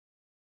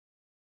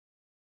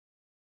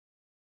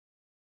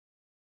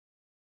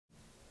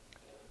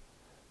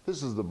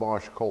This is the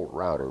Bosch Colt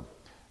router,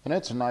 and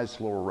it's a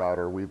nice little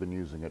router. We've been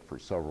using it for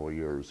several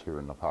years here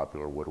in the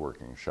popular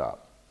woodworking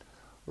shop.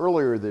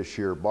 Earlier this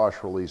year,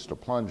 Bosch released a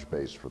plunge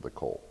base for the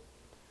Colt.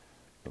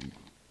 The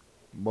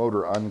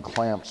motor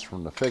unclamps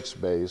from the fixed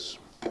base,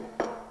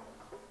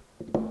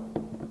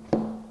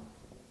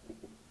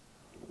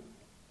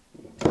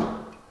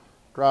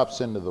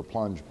 drops into the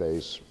plunge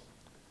base,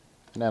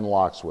 and then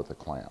locks with a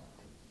clamp.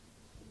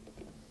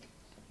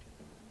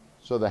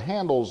 So the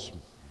handles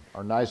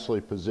are nicely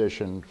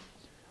positioned.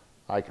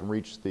 I can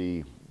reach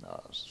the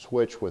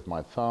switch with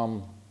my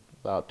thumb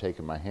without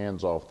taking my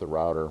hands off the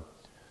router,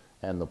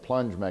 and the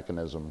plunge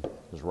mechanism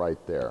is right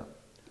there.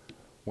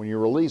 When you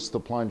release the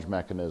plunge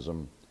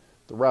mechanism,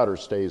 the router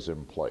stays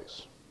in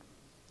place.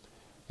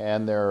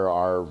 And there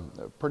are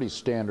pretty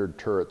standard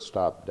turret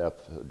stop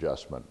depth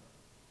adjustment.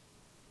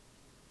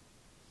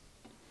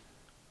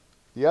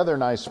 The other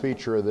nice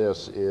feature of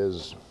this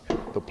is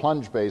the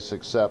plunge base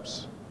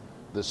accepts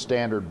the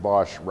standard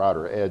Bosch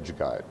router edge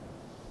guide.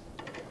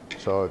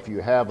 So if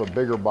you have a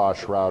bigger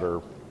Bosch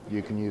router,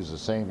 you can use the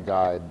same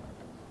guide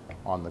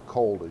on the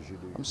Colt as you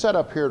do. I'm set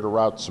up here to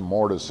route some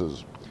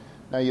mortises.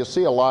 Now you'll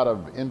see a lot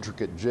of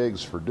intricate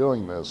jigs for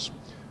doing this,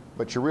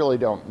 but you really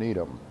don't need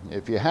them.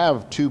 If you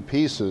have two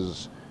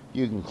pieces,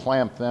 you can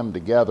clamp them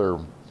together,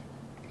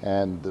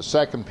 and the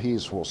second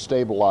piece will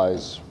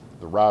stabilize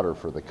the router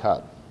for the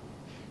cut.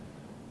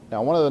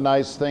 Now, one of the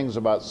nice things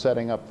about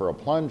setting up for a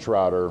plunge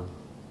router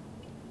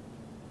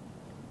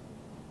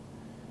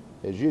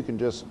is you can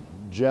just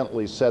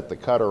gently set the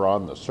cutter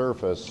on the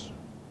surface,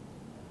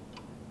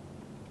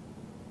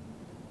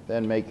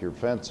 then make your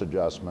fence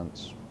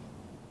adjustments.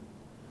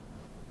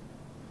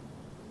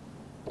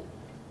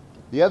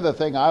 The other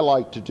thing I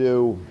like to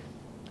do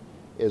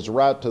is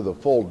route to the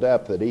full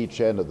depth at each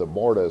end of the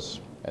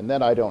mortise, and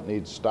then I don't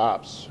need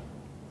stops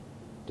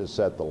to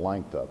set the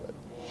length of it.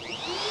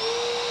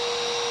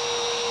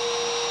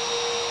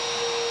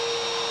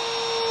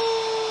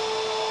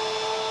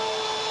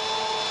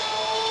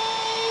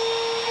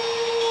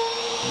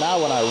 Now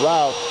when I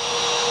route,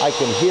 I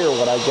can hear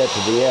when I get to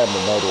the end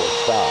and know to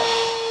stop.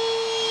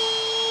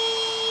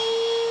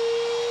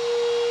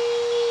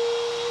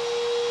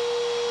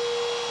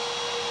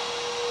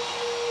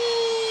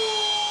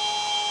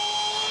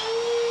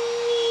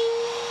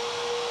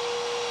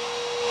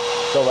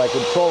 So by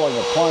controlling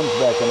the plunge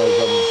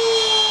mechanism,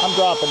 I'm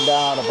dropping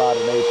down about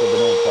 1/8 of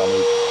an inch on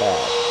each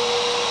pass.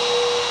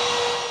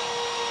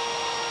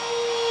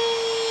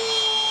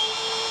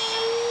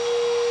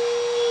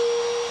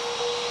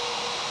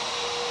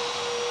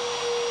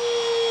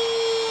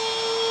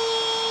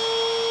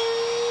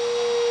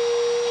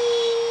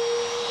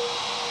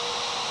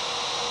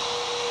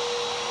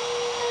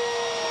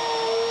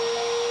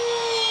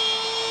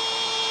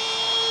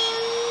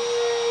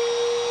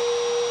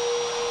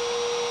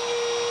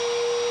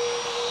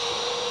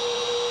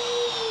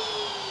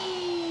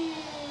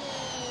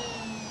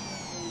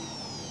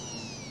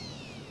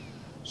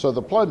 So the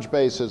plunge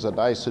base is a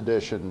nice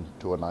addition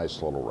to a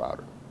nice little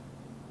router.